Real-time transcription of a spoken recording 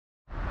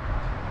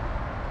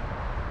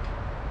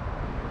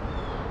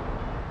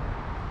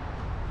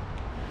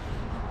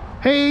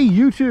Hey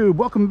YouTube,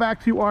 welcome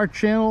back to our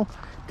channel.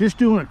 Just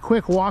doing a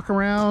quick walk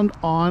around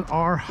on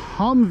our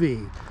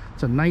Humvee.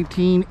 It's a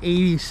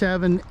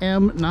 1987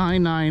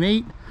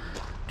 M998.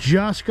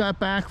 Just got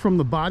back from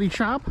the body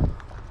shop.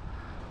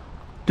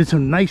 Did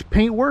some nice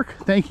paint work.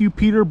 Thank you,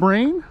 Peter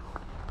Brain.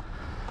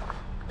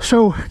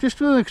 So just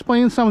to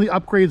explain some of the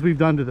upgrades we've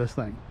done to this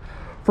thing.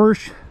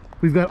 First,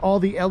 we've got all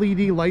the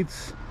LED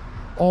lights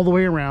all the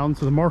way around.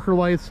 So the marker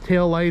lights,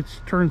 tail lights,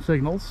 turn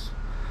signals,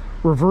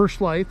 reverse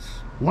lights,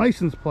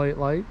 license plate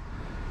light.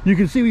 You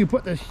can see we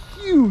put this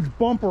huge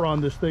bumper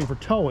on this thing for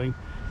towing.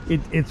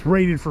 It's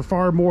rated for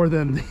far more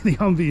than the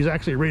Humvee is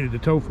actually rated to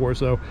tow for,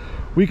 so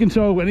we can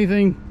tow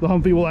anything the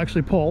Humvee will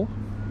actually pull.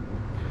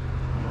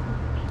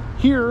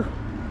 Here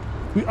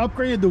we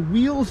upgraded the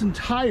wheels and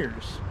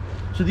tires.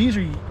 So these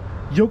are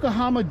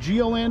Yokohama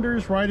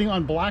Geolanders riding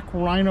on black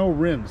Rhino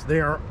rims. They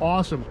are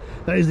awesome.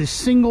 That is the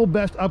single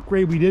best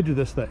upgrade we did to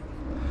this thing.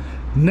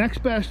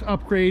 Next best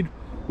upgrade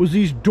was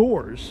these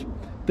doors.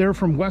 They're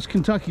from West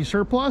Kentucky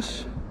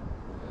Surplus.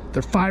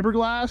 They're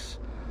fiberglass.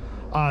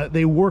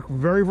 They work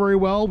very, very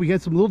well. We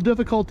had some little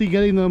difficulty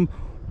getting them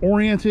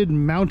oriented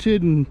and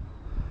mounted and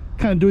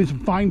kind of doing some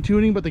fine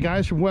tuning, but the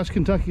guys from West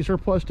Kentucky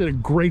Surplus did a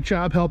great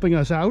job helping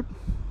us out.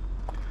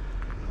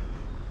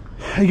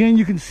 Again,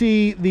 you can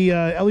see the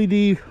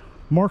LED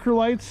marker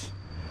lights.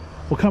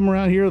 We'll come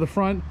around here to the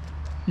front.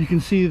 You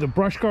can see the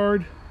brush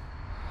guard.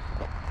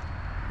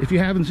 If you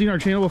haven't seen our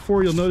channel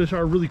before, you'll notice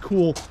our really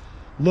cool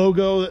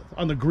logo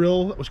on the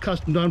grill that was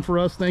custom done for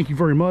us. Thank you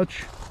very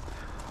much.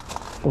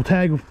 We'll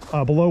tag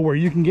below where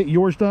you can get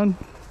yours done.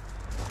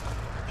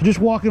 So just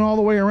walking all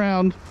the way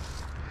around.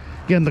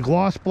 Again, the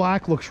gloss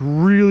black looks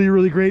really,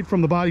 really great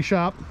from the body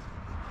shop.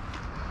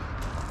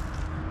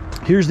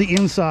 Here's the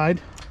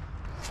inside.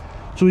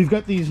 So we've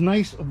got these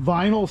nice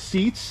vinyl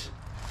seats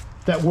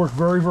that work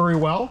very, very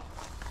well.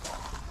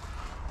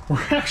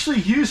 We're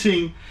actually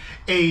using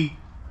a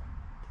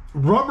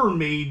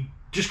Rubbermaid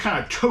just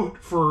kind of tote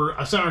for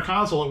a center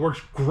console. It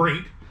works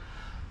great.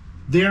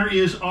 There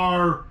is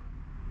our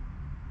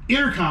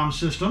intercom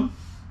system.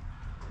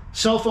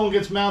 Cell phone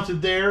gets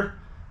mounted there.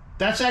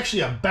 That's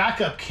actually a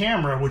backup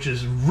camera, which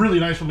is really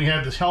nice when we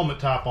have this helmet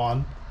top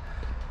on.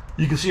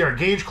 You can see our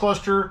gauge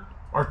cluster,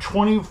 our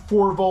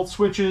 24-volt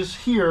switches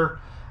here,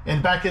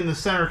 and back in the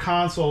center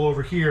console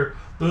over here,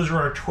 those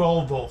are our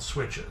 12-volt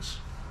switches.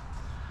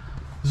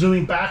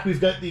 Zooming back,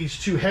 we've got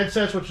these two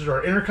headsets, which is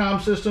our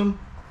intercom system.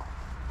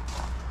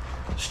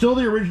 Still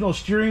the original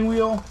steering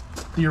wheel,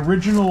 the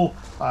original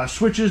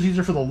switches. These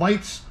are for the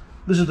lights.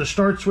 This is the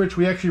start switch.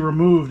 We actually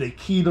removed a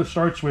key to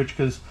start switch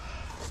because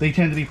they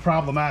tend to be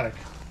problematic.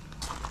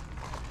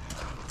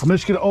 I'm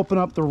just going to open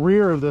up the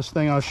rear of this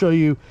thing. I'll show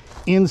you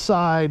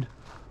inside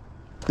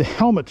the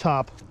helmet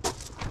top.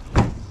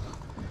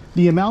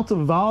 The amount of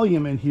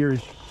volume in here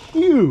is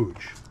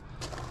huge.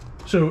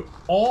 So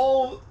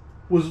all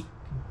was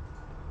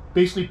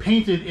basically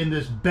painted in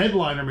this bed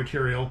liner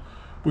material,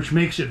 which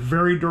makes it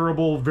very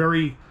durable,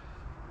 very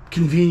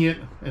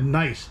convenient, and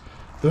nice.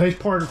 The nice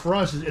part for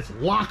us is it's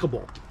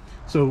lockable.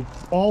 So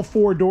all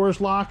four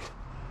doors lock.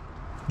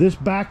 This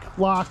back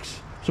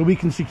locks, so we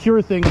can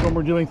secure things when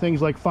we're doing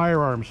things like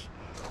firearms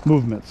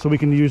movements. So we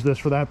can use this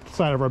for that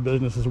side of our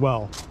business as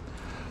well.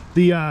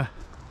 The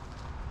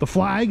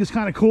flag is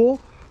kind of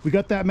cool. We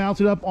got that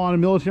mounted up on a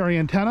military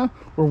antenna.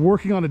 We're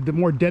working on a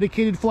more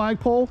dedicated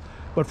flagpole,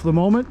 but for the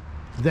moment,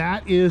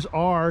 that is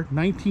our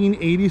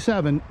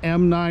 1987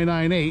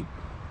 M998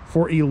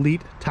 for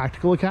Elite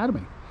Tactical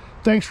Academy.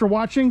 Thanks for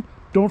watching.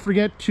 Don't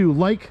forget to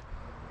like,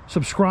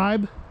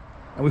 subscribe,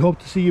 and we hope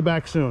to see you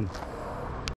back soon.